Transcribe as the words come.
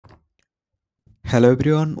Hello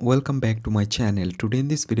everyone, welcome back to my channel. Today in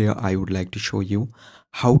this video I would like to show you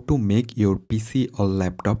how to make your PC or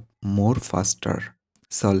laptop more faster.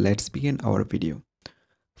 So let's begin our video.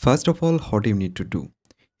 First of all, what you need to do?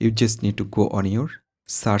 You just need to go on your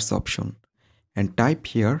search option and type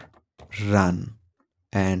here run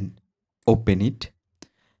and open it,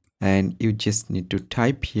 and you just need to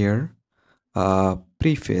type here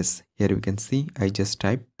preface. Here you can see I just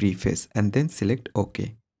type preface and then select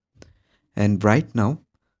OK. And right now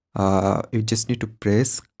you just need to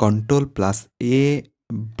press Ctrl plus A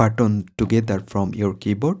button together from your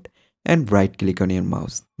keyboard and right click on your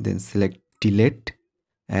mouse, then select delete,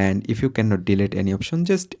 and if you cannot delete any option,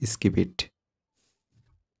 just skip it.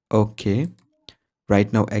 Okay,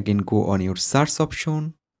 right now again go on your search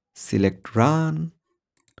option, select run,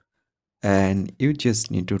 and you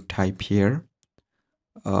just need to type here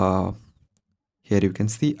here you can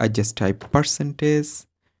see I just type percentage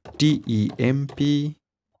temp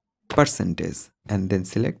percentage and then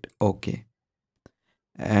select OK,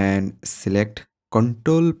 and select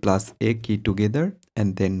Ctrl plus A key together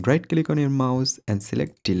and then right click on your mouse and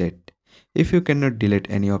select delete. If you cannot delete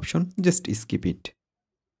any option, just skip it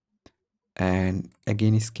and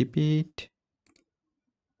again skip it.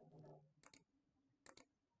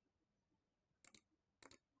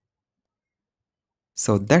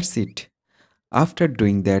 So that's it. After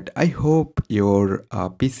doing that, I hope your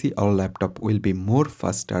PC or laptop will be more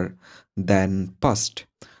faster than past.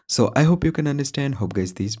 So I hope you can understand. Hope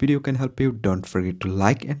guys this video can help you. Don't forget to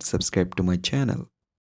like and subscribe to my channel.